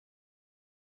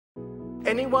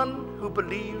Anyone who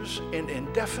believes in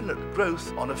indefinite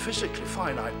growth on a physically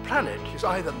finite planet is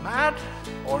either mad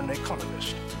or an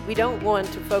economist. We don't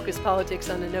want to focus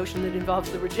politics on a notion that involves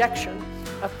the rejection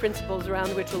of principles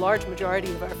around which a large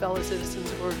majority of our fellow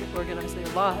citizens organize their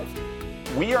lives.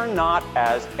 We are not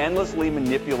as endlessly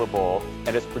manipulable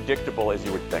and as predictable as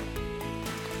you would think.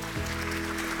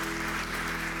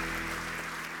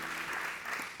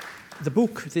 The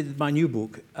book, my new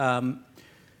book,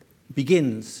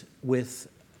 begins with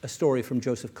a story from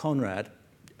Joseph Conrad,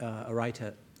 a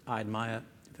writer I admire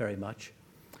very much,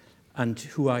 and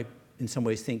who I, in some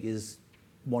ways, think is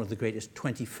one of the greatest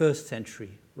 21st century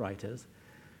writers,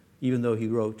 even though he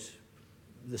wrote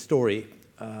the story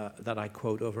that I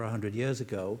quote over 100 years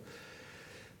ago.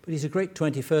 But he's a great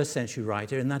 21st century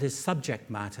writer, in that his subject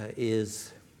matter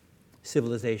is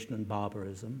civilization and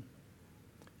barbarism,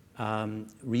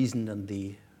 reason and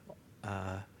the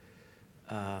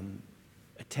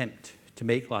attempt to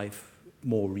make life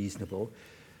more reasonable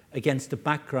against a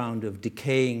background of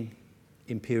decaying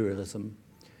imperialism,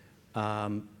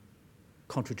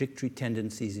 contradictory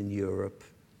tendencies in Europe,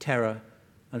 terror,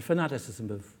 and fanaticism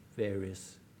of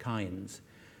various kinds.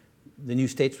 The New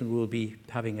Statesman will be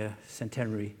having a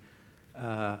centenary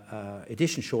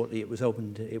edition shortly. It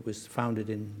was founded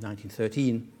in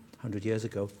 1913, 100 years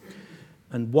ago.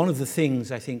 And one of the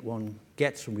things I think one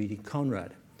gets from reading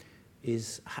Conrad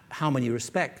is how many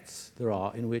respects there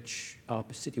are in which our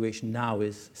situation now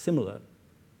is similar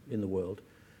in the world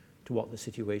to what the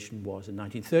situation was in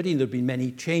 1913. There have been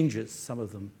many changes, some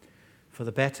of them for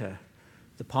the better.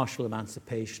 The partial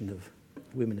emancipation of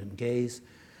women and gays,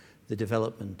 the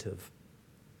development of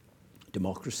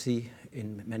democracy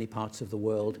in many parts of the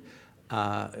world,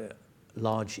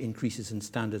 large increases in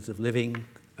standards of living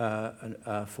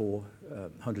for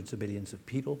hundreds of millions of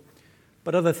people.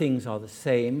 But other things are the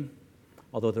same,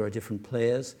 although there are different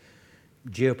players.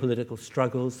 Geopolitical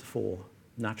struggles for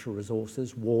natural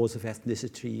resources, wars of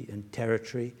ethnicity and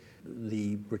territory,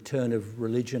 the return of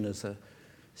religion as a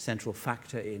central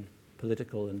factor in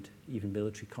political and even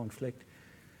military conflict.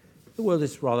 The world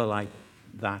is rather like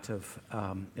that of,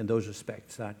 in those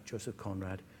respects, that Joseph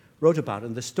Conrad wrote about.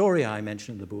 And the story I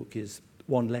mentioned in the book is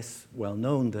one less well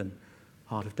known than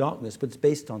Heart of Darkness, but it's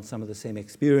based on some of the same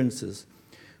experiences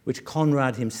which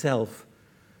Conrad himself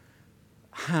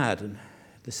had, and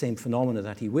the same phenomena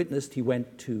that he witnessed. He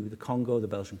went to the Congo, the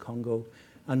Belgian Congo,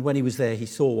 and when he was there, he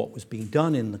saw what was being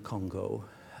done in the Congo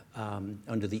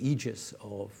under the aegis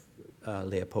of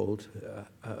Leopold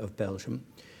of Belgium,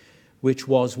 which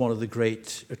was one of the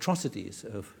great atrocities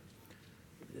of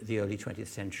the early 20th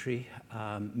century.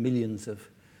 Millions of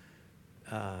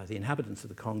the inhabitants of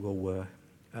the Congo were,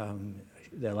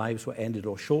 their lives were ended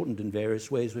or shortened in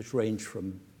various ways, which ranged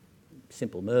from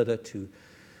simple murder to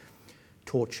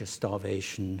torture,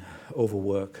 starvation,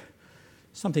 overwork,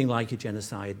 something like a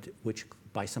genocide which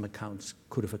by some accounts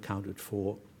could have accounted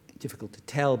for, difficult to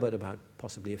tell, but about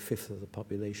possibly a fifth of the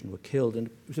population were killed. And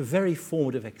it was a very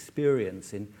formative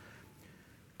experience in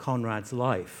Conrad's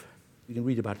life. You can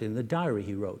read about it in the diary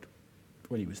he wrote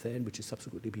when he was there, which has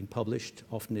subsequently been published,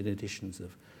 often in editions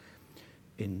of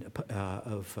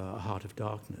Heart of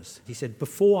Darkness. He said,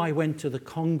 "Before I went to the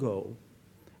Congo,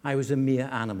 I was a mere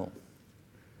animal."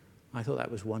 I thought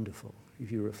that was wonderful,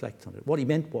 if you reflect on it. What he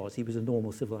meant was he was a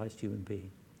normal, civilized human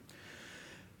being.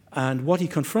 And what he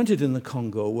confronted in the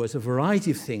Congo was a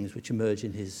variety of things which emerge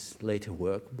in his later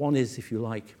work. One is, if you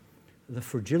like, the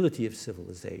fragility of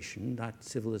civilization. That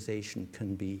civilization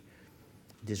can be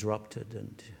disrupted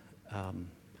and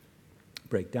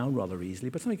break down rather easily,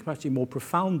 but something perhaps more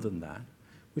profound than that,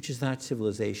 which is that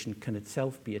civilization can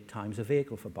itself be at times a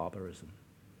vehicle for barbarism.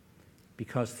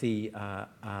 Because the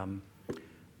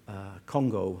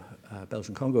Congo,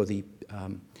 Belgian Congo, the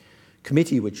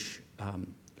committee which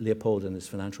Leopold and his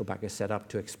financial backers set up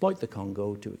to exploit the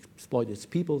Congo, to exploit its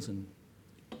peoples and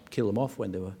kill them off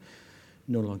when they were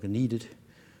no longer needed,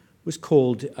 was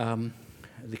called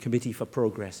the Committee for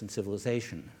Progress and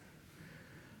Civilization.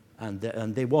 And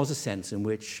there was a sense in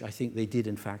which I think they did,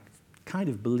 in fact, kind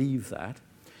of believe that.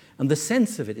 And the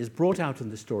sense of it is brought out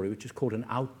in the story, which is called An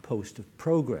Outpost of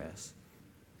Progress,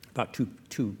 about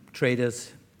two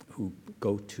traders who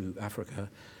go to Africa,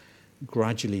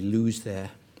 gradually lose their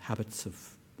habits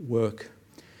of work,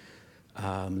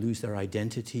 lose their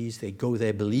identities. They go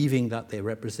there believing that they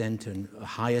represent a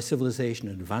higher civilization,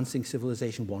 an advancing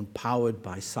civilization, one powered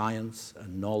by science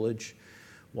and knowledge,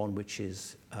 one which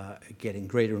is getting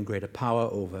greater and greater power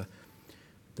over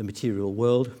the material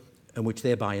world, and which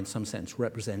thereby, in some sense,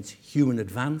 represents human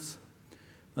advance,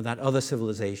 and that other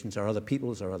civilizations or other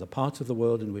peoples or other parts of the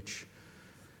world in which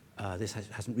this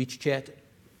hasn't reached yet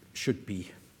should be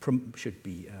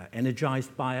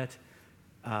energized by it,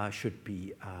 should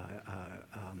be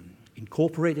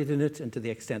incorporated in it, and to the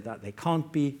extent that they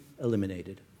can't be,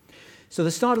 eliminated. So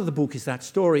the start of the book is that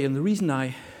story, and the reason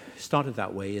I started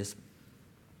that way is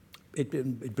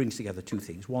it brings together two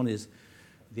things. One is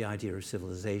the idea of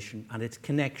civilization and its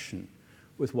connection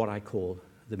with what I call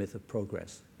the myth of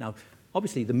progress. Now,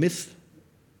 obviously, the myth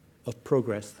of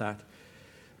progress that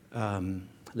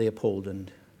Leopold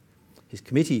and his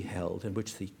committee held, in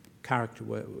which the characters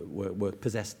were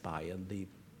possessed by, and the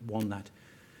one that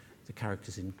the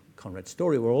characters in Conrad's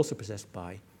story were also possessed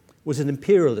by, was an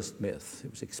imperialist myth.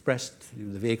 It was expressed,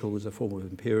 the vehicle was a form of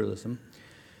imperialism.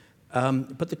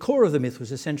 But the core of the myth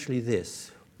was essentially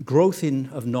this: growth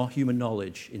of human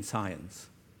knowledge in science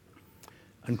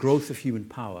and growth of human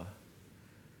power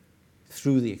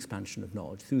through the expansion of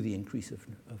knowledge, through the increase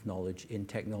of knowledge in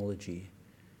technology,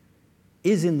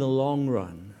 is in the long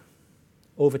run,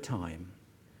 over time,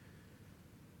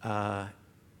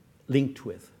 linked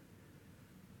with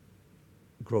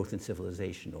growth in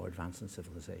civilization or advance in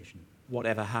civilization.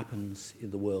 Whatever happens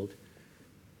in the world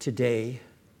today,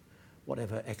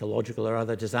 whatever ecological or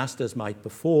other disasters might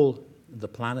befall the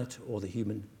planet or the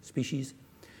human species,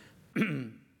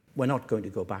 we're not going to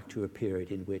go back to a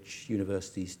period in which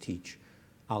universities teach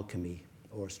alchemy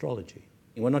or astrology.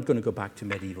 And we're not going to go back to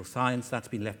medieval science. That's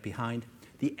been left behind.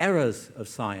 The errors of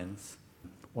science,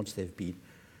 once they've been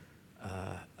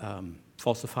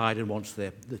falsified and once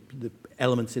the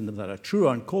elements in them that are true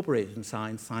are incorporated in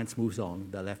science, science moves on.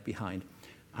 They're left behind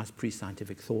as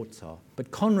pre-scientific thoughts are. But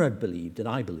Conrad believed, and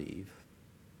I believe,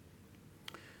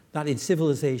 that in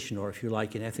civilization, or if you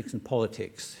like, in ethics and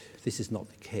politics, this is not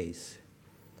the case.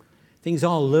 Things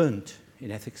are learnt in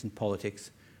ethics and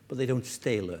politics, but they don't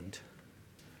stay learnt.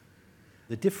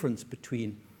 The difference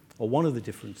between, or one of the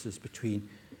differences between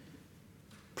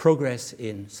progress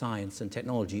in science and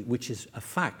technology, which is a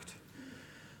fact,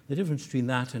 the difference between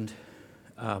that and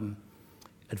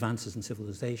advances in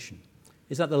civilization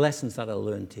is that the lessons that are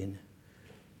learnt in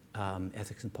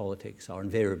ethics and politics are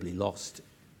invariably lost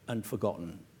and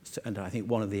forgotten. And I think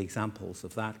one of the examples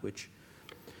of that, which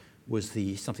was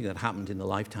something that happened in the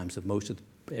lifetimes of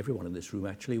everyone in this room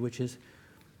actually, which is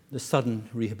the sudden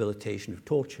rehabilitation of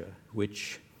torture,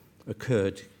 which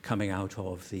occurred coming out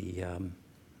of the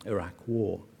Iraq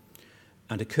War,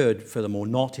 and occurred, furthermore,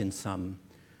 not in some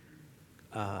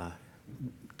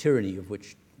tyranny of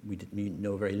which we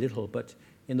know very little, but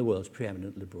in the world's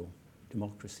preeminent liberal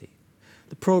democracy.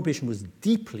 The prohibition was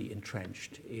deeply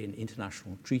entrenched in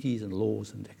international treaties and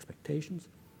laws and expectations.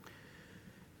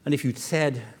 And if you'd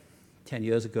said 10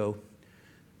 years ago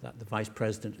that the Vice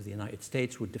President of the United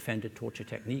States would defend a torture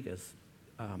technique, as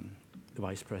the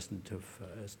Vice President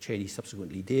as Cheney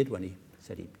subsequently did when he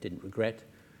said he didn't regret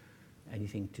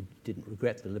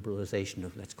the liberalization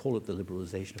of, let's call it the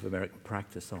liberalization of American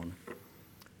practice on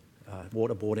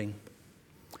waterboarding.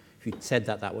 If you'd said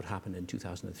that would happen in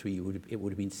 2003, it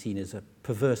would have been seen as a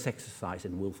perverse exercise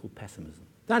in willful pessimism.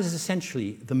 That is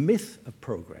essentially the myth of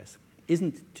progress.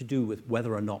 Isn't to do with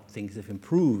whether or not things have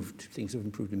improved. Things have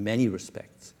improved in many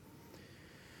respects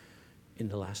in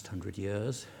the last 100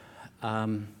 years.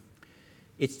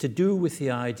 It's to do with the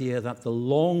idea that the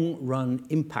long-run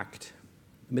impact,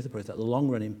 the myth of progress, that the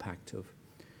long-run impact of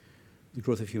the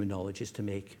growth of human knowledge is to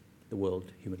make the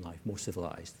world, human life, more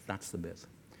civilized. That's the myth.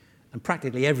 And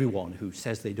practically everyone who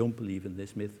says they don't believe in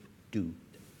this myth do.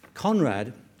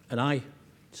 Conrad, and I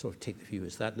sort of take the view,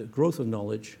 is that the growth of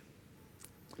knowledge,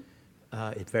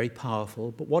 it's very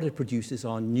powerful, but what it produces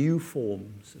are new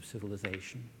forms of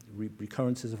civilization,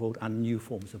 recurrences of old, and new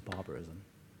forms of barbarism.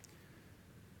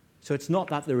 So it's not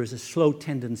that there is a slow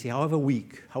tendency, however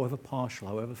weak, however partial,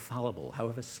 however fallible,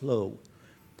 however slow,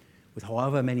 with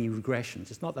however many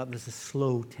regressions. It's not that there's a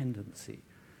slow tendency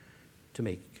to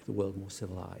make the world more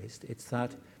civilized. It's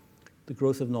that the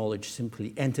growth of knowledge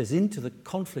simply enters into the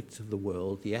conflicts of the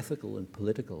world, the ethical and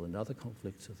political and other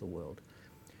conflicts of the world,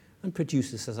 and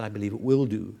produces, as I believe it will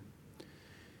do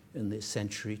in this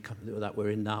century that we're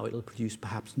in now, it'll produce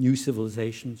perhaps new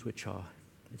civilizations which are,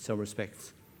 in some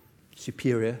respects,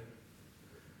 superior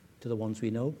to the ones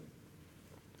we know,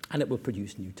 and it will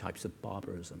produce new types of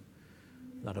barbarism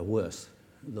that are worse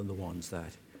than the ones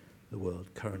that the world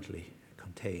currently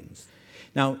contains.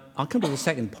 Now, I'll come to the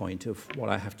second point of what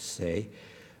I have to say.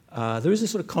 There is a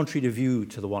sort of contrary view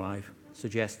to the one I've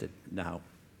suggested now,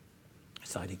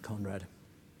 citing Conrad.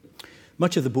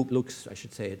 Much of the book looks, I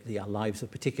should say, at the lives of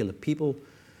particular people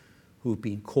who've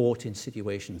been caught in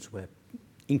situations where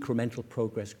incremental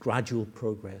progress, gradual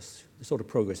progress, the sort of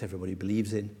progress everybody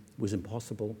believes in, was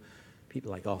impossible. People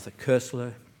like Arthur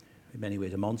Koestler, in many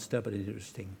ways a monster, but an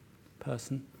interesting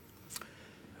person,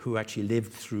 who actually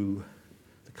lived through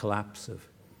the collapse of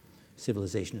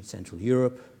civilization in Central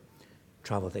Europe,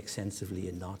 traveled extensively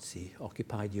in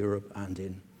Nazi-occupied Europe and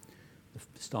in the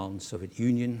Stalin Soviet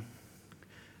Union,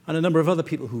 and a number of other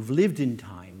people who've lived in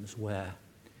times where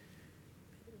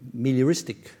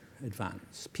melioristic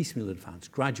advance, piecemeal advance,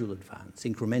 gradual advance,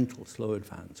 incremental, slow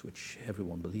advance, which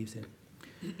everyone believes in,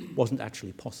 wasn't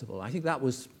actually possible. I think that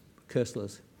was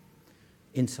Koestler's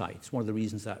insight. It's one of the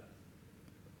reasons that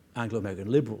Anglo-American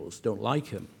liberals don't like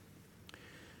him,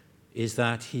 is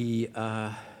that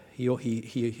I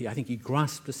think he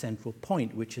grasped a central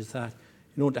point, which is that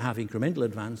in order to have incremental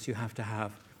advance, you have to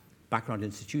have background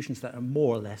institutions that are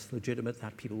more or less legitimate,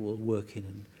 that people will work in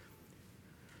and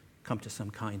come to some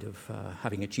kind of,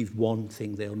 having achieved one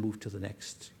thing, they'll move to the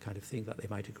next kind of thing that they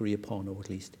might agree upon, or at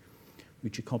least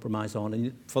reach a compromise on.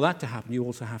 And for that to happen, you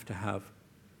also have to have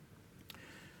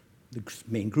the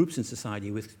main groups in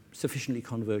society with sufficiently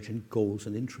convergent goals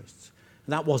and interests.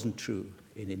 And that wasn't true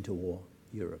in interwar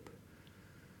Europe.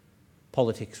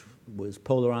 Politics was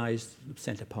polarized,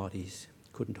 center parties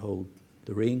couldn't hold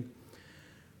the ring.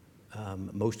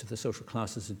 Most of the social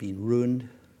classes had been ruined,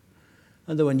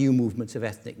 and there were new movements of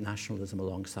ethnic nationalism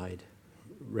alongside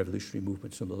revolutionary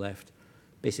movements from the left,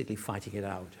 basically fighting it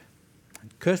out.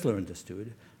 And Koestler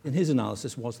understood, in his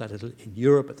analysis, was that in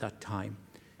Europe at that time,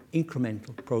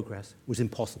 incremental progress was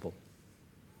impossible.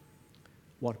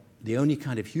 The only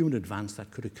kind of human advance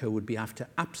that could occur would be after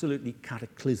absolutely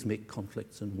cataclysmic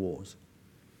conflicts and wars.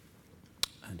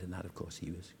 And in that, of course,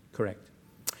 he was correct.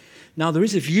 Now, there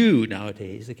is a view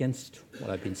nowadays against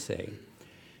what I've been saying,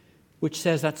 which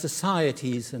says that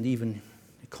societies and even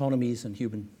economies and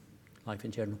human life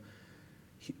in general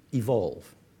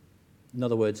evolve. In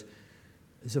other words,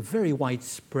 there's a very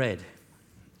widespread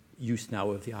use now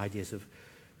of the ideas of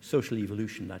social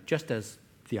evolution, that just as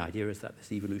the idea is that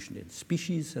there's evolution in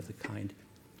species of the kind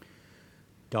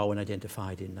Darwin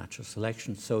identified in natural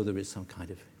selection, so there is some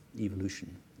kind of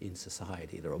evolution in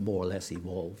society. There are more or less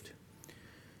evolved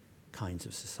kinds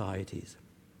of societies.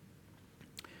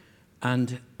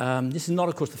 And this is not,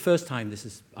 of course, the first time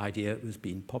this idea was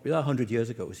being popular. 100 years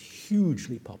ago, it was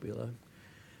hugely popular.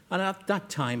 And at that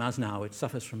time, as now, it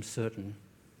suffers from certain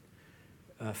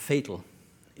fatal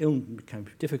kind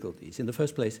of difficulties. In the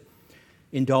first place,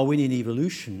 in Darwinian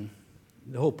evolution,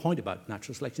 the whole point about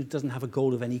natural selection, it doesn't have a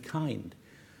goal of any kind.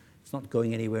 It's not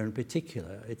going anywhere in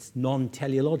particular. It's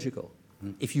non-teleological.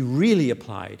 If you really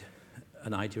applied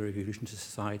an idea of evolution to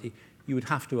society, you would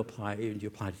have to apply, and you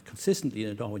applied it consistently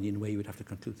in a Darwinian way, you would have to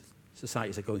conclude that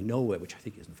societies are going nowhere, which I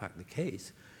think is in fact the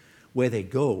case. Where they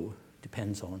go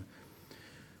depends on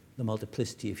the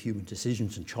multiplicity of human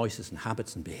decisions and choices and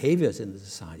habits and behaviors in the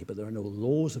society, but there are no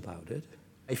laws about it.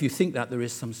 If you think that there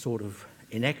is some sort of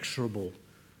inexorable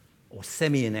or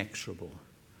semi-inexorable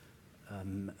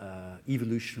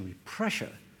evolutionary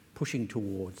pressure pushing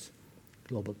towards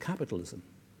global capitalism,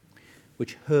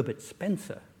 which Herbert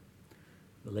Spencer,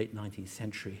 the late 19th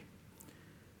century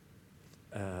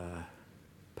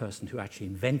person who actually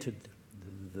invented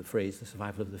the phrase, the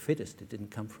survival of the fittest. It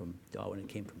didn't come from Darwin, it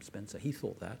came from Spencer. He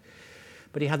thought that.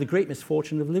 But he had the great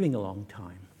misfortune of living a long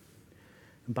time.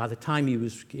 And by the time he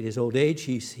was in his old age,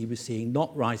 he was seeing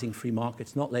not rising free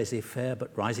markets, not laissez-faire,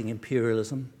 but rising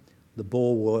imperialism, the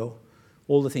Boer War,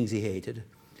 all the things he hated.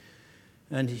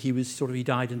 And he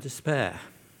died in despair.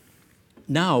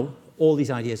 Now, all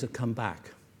these ideas have come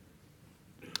back.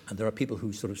 And there are people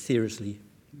who sort of seriously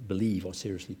believe or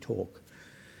seriously talk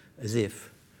as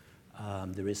if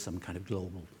there is some kind of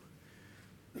global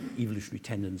evolutionary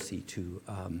tendency to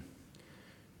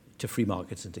free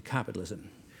markets and to capitalism.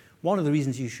 One of the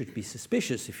reasons you should be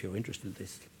suspicious, if you're interested in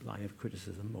this line of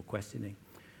criticism or questioning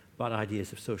about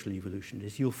ideas of social evolution,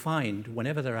 is you'll find,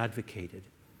 whenever they're advocated,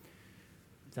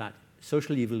 that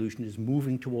social evolution is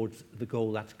moving towards the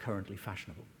goal that's currently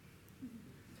fashionable.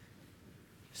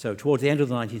 So towards the end of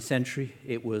the 19th century,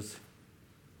 it was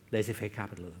laissez-faire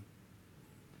capitalism.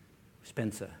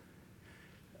 Spencer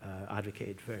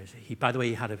advocated various. By the way,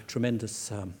 he had a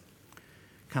tremendous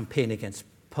campaign against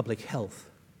public health.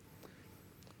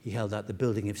 He held that the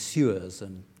building of sewers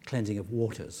and cleansing of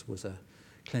waters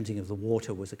cleansing of the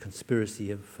water was a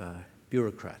conspiracy of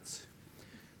bureaucrats,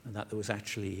 and that there was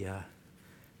actually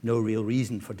no real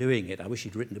reason for doing it. I wish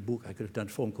he'd written a book I could have done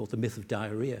for him called The Myth of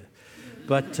Diarrhea.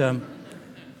 But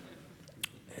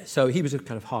so he was a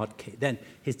kind of hard case. Then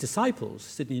his disciples,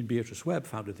 Sidney and Beatrice Webb,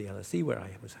 founded the LSE, where I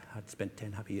had spent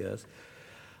 10 happy years,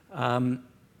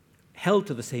 held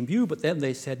to the same view, but then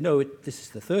they said, no, this is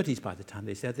the 30s by the time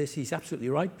they said this. He's absolutely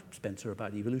right, Spencer,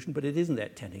 about evolution, but it isn't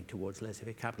that tending towards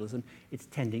laissez-faire capitalism. It's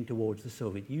tending towards the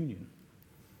Soviet Union.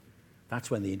 That's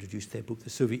when they introduced their book, The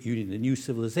Soviet Union, The New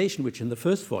Civilization, which in the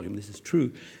first volume, this is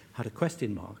true, had a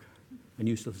question mark, a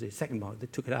new civilization. Second mark, they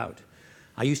took it out.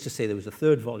 I used to say there was a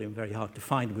third volume, very hard to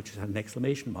find, which had an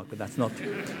exclamation mark, but that's not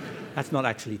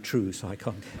actually true, so I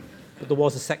can't. But there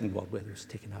was a second one where it was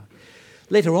taken out.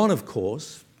 Later on, of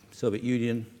course, Soviet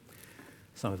Union,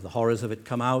 some of the horrors of it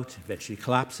come out, eventually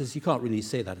collapses. You can't really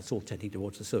say that it's all tending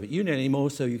towards the Soviet Union anymore,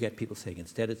 so you get people saying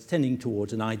instead it's tending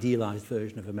towards an idealized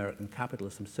version of American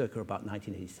capitalism circa about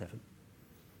 1987.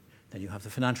 Then you have the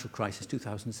financial crisis,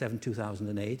 2007,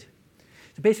 2008.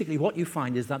 So basically what you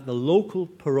find is that the local,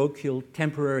 parochial,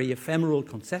 temporary, ephemeral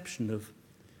conception of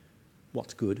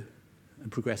what's good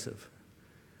and progressive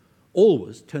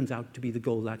always turns out to be the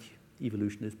goal that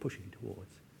evolution is pushing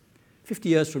towards. 50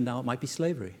 years from now, it might be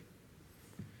slavery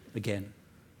again.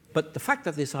 But the fact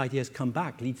that this idea has come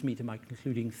back leads me to my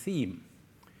concluding theme,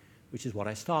 which is what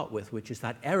I start with, which is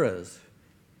that errors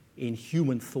in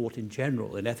human thought in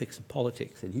general, in ethics and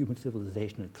politics, in human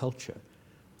civilization and culture,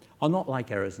 are not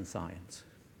like errors in science.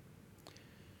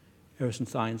 Errors in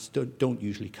science don't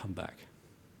usually come back.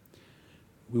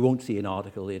 We won't see an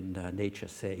article in Nature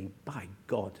saying, by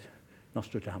God,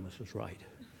 Nostradamus was right.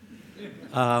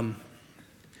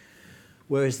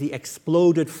 Whereas the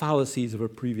exploded fallacies of a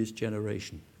previous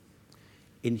generation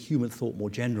in human thought more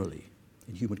generally,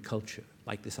 in human culture,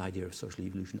 like this idea of social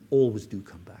evolution, always do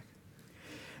come back.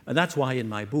 And that's why in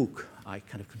my book, I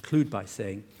kind of conclude by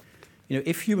saying, you know,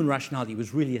 if human rationality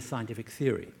was really a scientific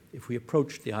theory, if we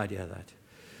approached the idea that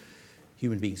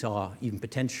human beings are even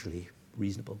potentially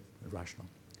reasonable and rational,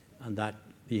 and that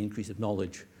the increase of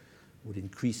knowledge would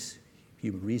increase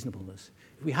human reasonableness,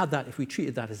 if we had that, if we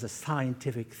treated that as a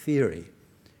scientific theory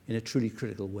in a truly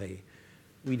critical way,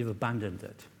 we'd have abandoned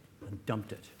it and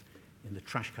dumped it in the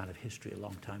trash can of history a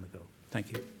long time ago.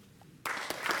 Thank you.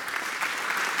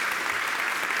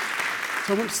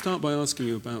 So I want to start by asking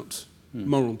you about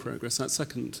moral progress, that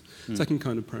second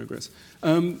kind of progress,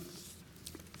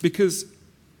 because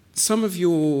some of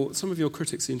your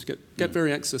critics seem to get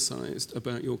very exercised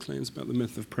about your claims about the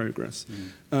myth of progress,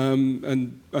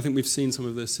 and I think we've seen some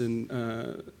of this in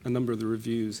a number of the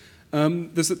reviews.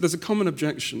 There's a common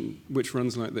objection which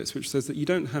runs like this, which says that you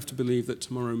don't have to believe that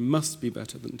tomorrow must be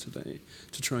better than today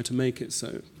to try to make it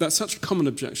so. That's such a common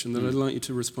objection that I'd like you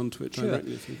to respond to it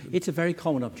directly. If you could. It's a very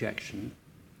common objection.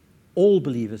 All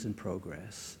believers in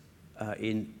progress,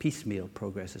 in piecemeal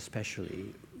progress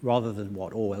especially, rather than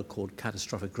what Orwell called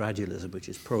catastrophic gradualism, which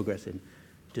is progress in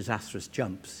disastrous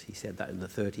jumps. He said that in the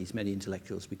 30s, many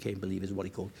intellectuals became believers in what he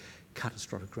called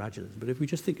catastrophic gradualism. But if we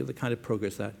just think of the kind of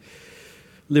progress that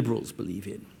liberals believe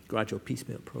in, gradual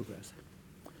piecemeal progress,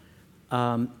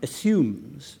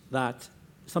 assumes that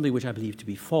something which I believe to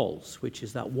be false, which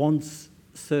is that once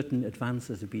certain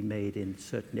advances have been made in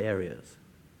certain areas,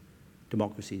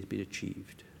 democracy has been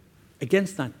achieved.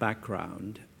 Against that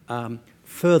background,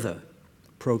 further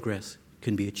progress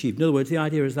can be achieved. In other words, the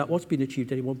idea is that what's been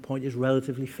achieved at any one point is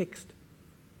relatively fixed,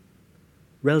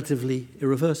 relatively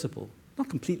irreversible. Not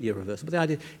completely irreversible,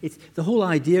 but the whole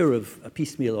idea of a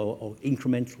piecemeal or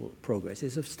incremental progress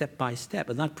is of step by step,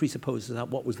 and that presupposes that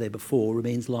what was there before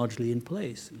remains largely in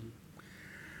place.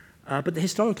 But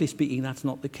historically speaking, that's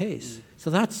not the case. So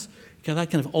that's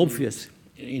that kind of obvious,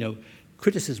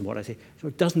 criticism. What I say, so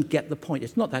it doesn't get the point.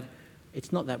 It's not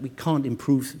that we can't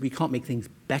improve, we can't make things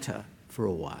better for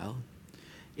a while.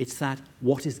 It's that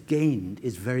what is gained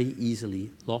is very easily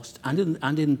lost, and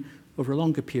in over a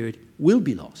longer period will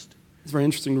be lost. It's very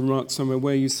interesting to remark somewhere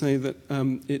where you say that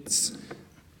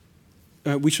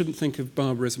we shouldn't think of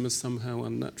barbarism as somehow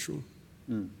unnatural.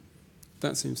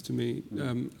 That seems to me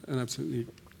an absolutely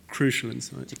crucial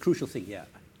insight. It's a crucial thing, yeah.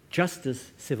 Just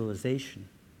as civilization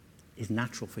is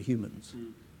natural for humans,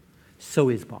 so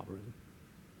is barbarism.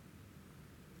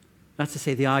 That's to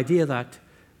say, the idea that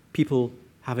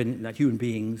that human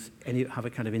beings have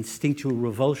a kind of instinctual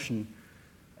revulsion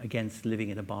against living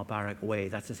in a barbaric way,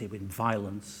 that's to say, with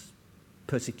violence,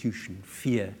 persecution,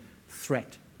 fear,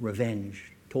 threat,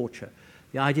 revenge, torture.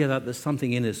 The idea that there's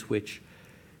something in us which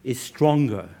is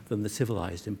stronger than the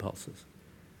civilized impulses,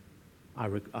 I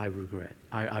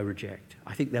reject.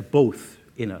 I think they're both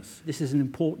in us. This is an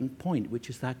important point, which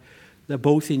is that they're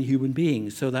both in human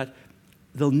beings, so that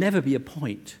there'll never be a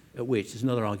point at which, there's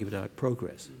another argument about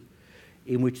progress,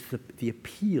 in which the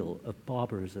appeal of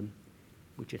barbarism,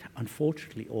 which it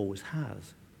unfortunately always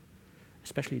has,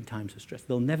 especially in times of stress,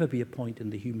 there'll never be a point in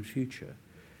the human future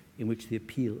in which the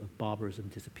appeal of barbarism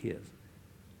disappears.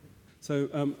 So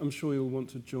I'm sure you'll want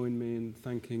to join me in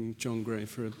thanking John Gray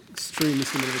for an extremely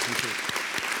stimulating talk.